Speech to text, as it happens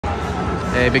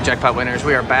Hey, big jackpot winners.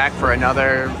 We are back for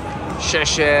another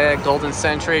Shisha Golden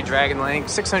Century Dragon Link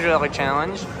 $600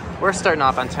 challenge. We're starting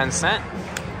off on 10 cent.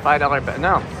 $5 bet.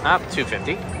 No, not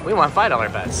 $2.50. We want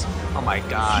 $5 bets. Oh my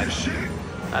god.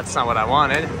 That's not what I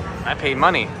wanted. I paid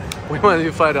money. We want to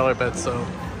do $5 bets, so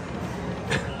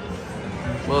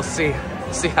we'll see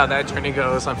how that journey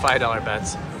goes on $5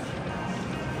 bets.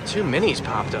 2 minis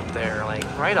popped up there, like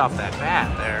right off that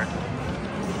bat there.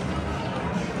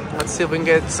 Let's see if we can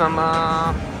get some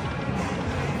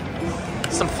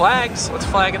flags. Let's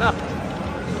flag it up.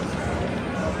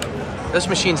 This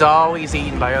machine's always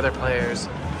eaten by other players,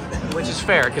 which is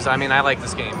fair because I mean I like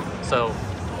this game, so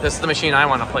this is the machine I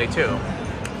want to play too.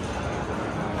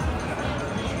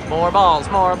 More balls,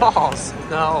 more balls.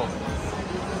 No.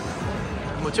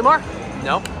 2 more?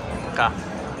 Nope. Okay.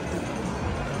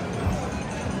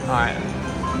 All right.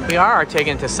 We are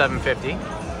taking it to 750.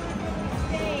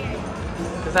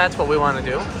 Because that's what we want to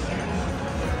do.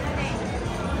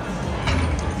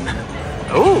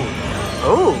 Ooh.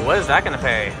 Ooh, what is that going to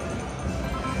pay?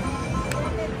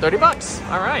 30 bucks.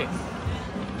 All right.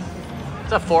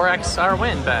 It's a 4x our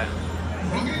win bet.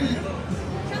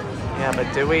 Yeah,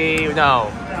 but did we?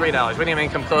 No. $3. We didn't even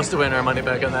come close to winning our money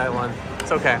back on that one.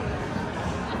 It's okay.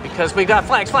 Because we got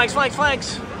flags, flags, flags,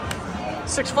 flags.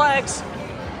 6 flags.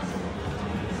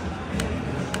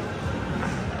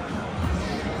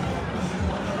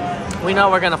 We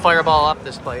know we're going to fireball up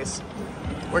this place.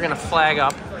 We're going to flag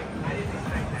up.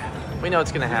 We know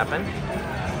it's going to happen.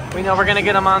 We know we're going to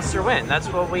get a monster win. That's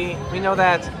what we know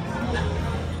that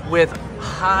with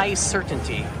high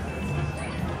certainty.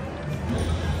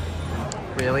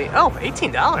 Really? Oh,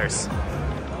 $18.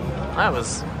 I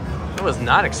was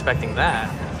not expecting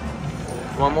that.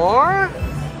 One more.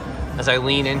 As I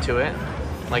lean into it,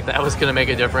 like that was going to make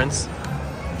a difference.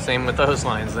 Same with those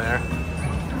lines there.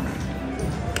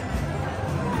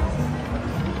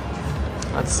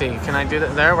 Let's see, can I do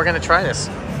that there? We're gonna try this.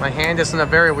 My hand is in a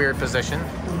very weird position.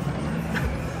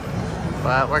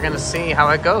 But we're gonna see how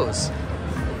it goes.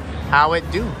 How it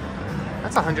do.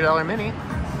 That's a $100 mini.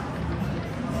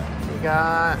 You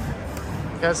got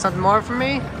something more for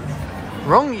me?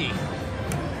 Wrongy.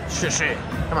 Shit.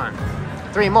 Come on.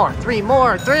 3 more, 3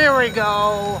 more. There we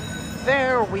go.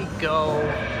 There we go.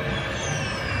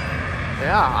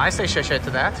 Yeah, I say shit to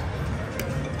that.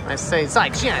 I say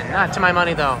Zaijian, not to my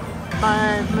money though.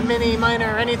 My mini,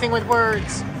 minor, anything with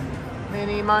words.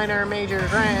 Mini, minor, major,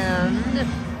 grand.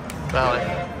 Well,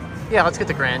 yeah, let's get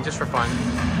the grand just for fun.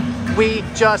 We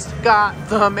just got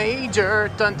the major.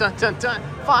 Dun, dun, dun, dun.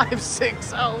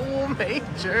 560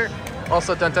 major.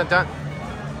 Also, dun, dun, dun.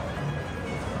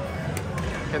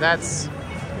 Okay, that's...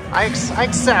 I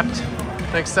accept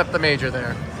the major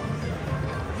there.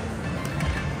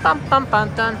 Bum, bum, bum,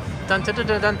 dun. Dun, dun, dun,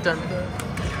 dun, dun, dun.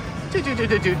 Do, do, do,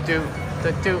 do, do, do.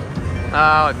 Do.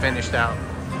 Oh, it finished out.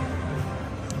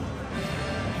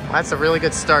 That's a really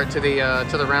good start to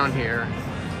the round here.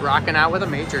 Rocking out with a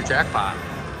major jackpot.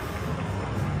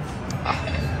 Oh.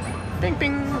 Bing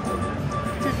bing.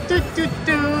 Do do do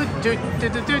do do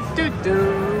do do do do.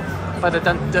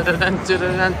 Ba-da-dun dun dun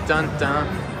dun dun dun.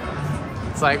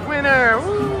 It's like winner.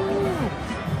 Woo!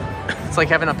 It's like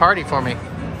having a party for me.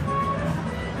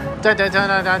 Dun dun dun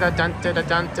dun dun dun dun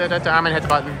dun dun dun. I'm gonna hit the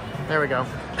button. There we go.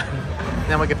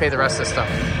 Then we can pay the rest of this stuff.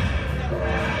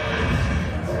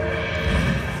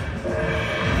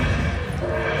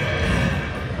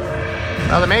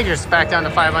 Well, the major's back down to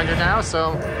 500 now,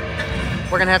 so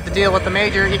we're gonna have to deal with the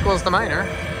major equals the minor.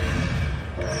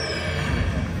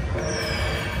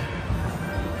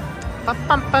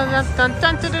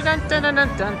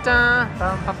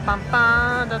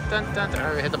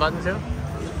 Hit the button too.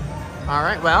 All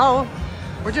right. Well,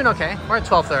 we're doing okay. We're at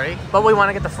 1230, but we want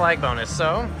to get the flag bonus,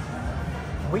 so.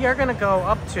 We are going to go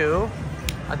up to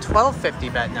a 1250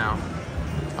 bet now.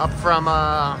 Up from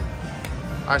our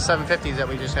 750s that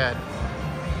we just had.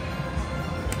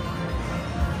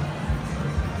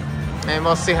 And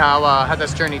we'll see how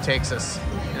this journey takes us.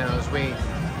 You know, as we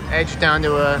edge down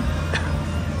to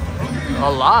a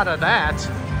lot of that.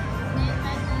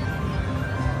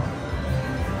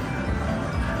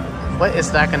 What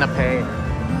is that going to pay?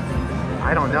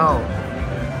 I don't know.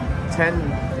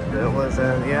 10... It was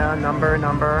a, yeah, number,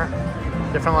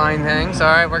 different line things.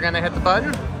 All right, we're gonna hit the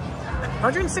button.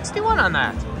 161 on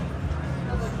that.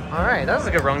 All right, that was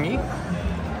a good rungy.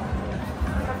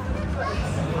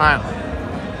 All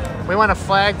right, we want a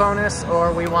flag bonus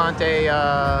or we want a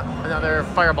another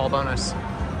fireball bonus.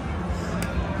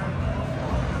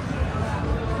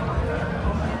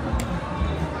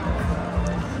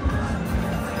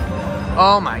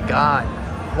 Oh my God.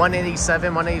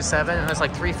 187, 187, and that's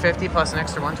like 350 plus an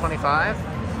extra 125.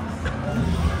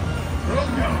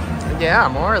 Yeah,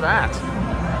 more of that.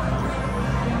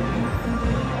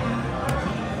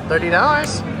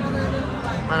 $30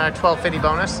 on our $12.50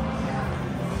 bonus.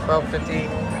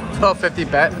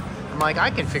 $12.50 bet. I'm like, I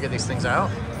can figure these things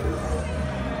out.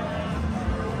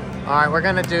 All right, we're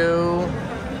gonna do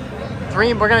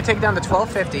three. We're gonna take down to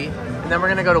 $12.50, and then we're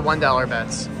gonna go to $1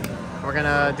 bets. We're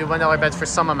gonna do $1 bets for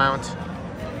some amount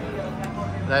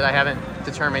that I haven't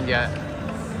determined yet.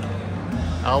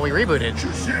 Oh, we rebooted.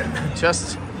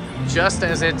 just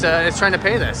as it's trying to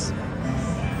pay this.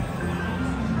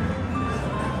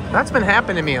 That's been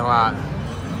happening to me a lot.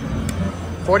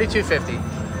 $42.50.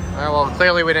 All right, well,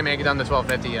 clearly we didn't make it down to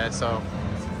 $12.50 yet, so.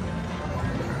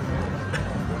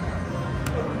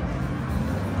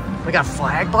 We got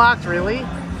flag blocked, really?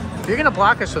 If you're gonna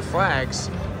block us with flags,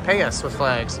 pay us with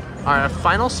flags. All right,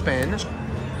 final spin,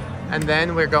 and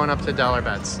then we're going up to dollar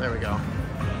bets. There we go. All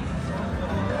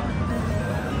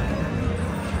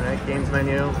right, games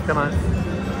menu, come on.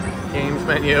 Games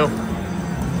menu.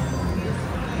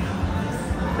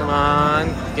 Come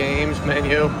on, games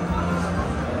menu.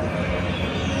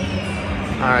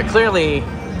 All right, clearly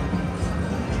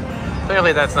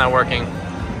that's not working.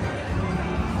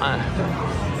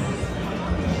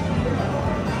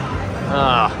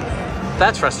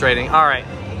 That's frustrating. All right.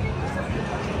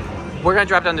 We're going to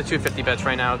drop down to 250 bets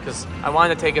right now because I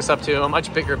wanted to take us up to a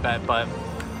much bigger bet, but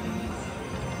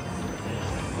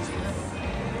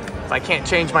if I can't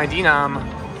change my denom,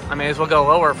 I may as well go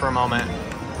lower for a moment.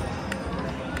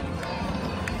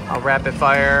 I'll rapid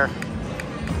fire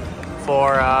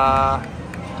for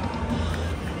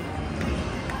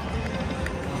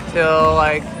till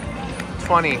like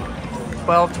 20,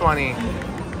 12, 20.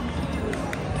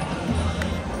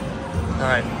 All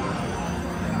right.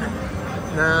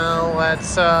 Now let's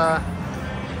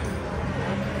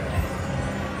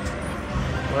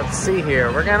see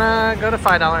here. We're gonna go to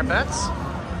 $5 bets.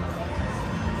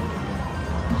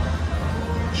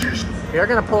 We are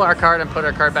gonna pull our card and put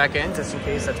our card back in just in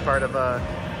case that's part of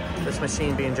this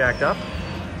machine being jacked up.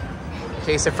 In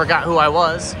case it forgot who I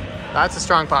was. That's a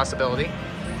strong possibility.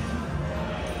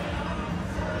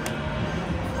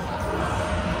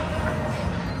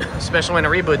 Especially when it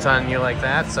reboots on you like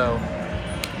that, so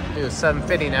do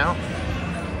 $7.50 now.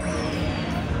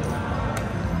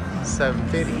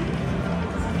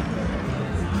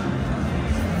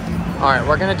 $7.50. All right,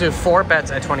 we're gonna do 4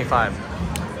 bets at 25.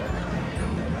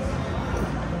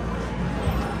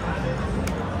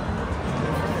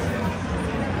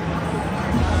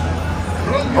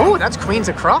 Oh, that's queens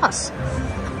across.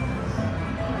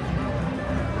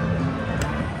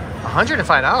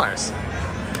 $105.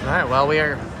 All right, well,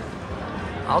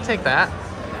 I'll take that.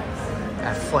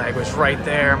 That flag was right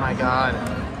there, my God.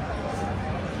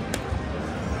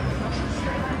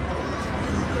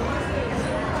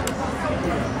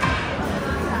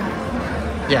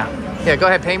 Yeah, go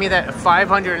ahead, pay me that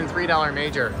 $503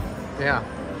 major. Yeah.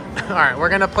 All right, we're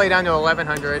gonna play down to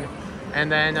 1100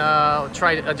 and then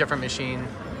try a different machine.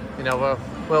 You know,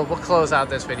 we'll close out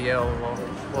this video and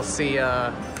we'll see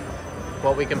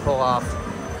what we can pull off.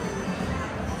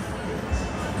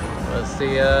 Let's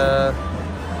see,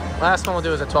 last one we'll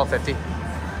do is at $12.50.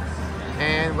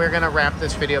 And we're gonna wrap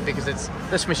this video because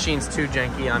this machine's too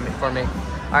janky for me.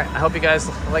 All right, I hope you guys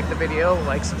like the video,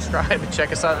 subscribe, and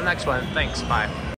check us out in the next one. Thanks, bye.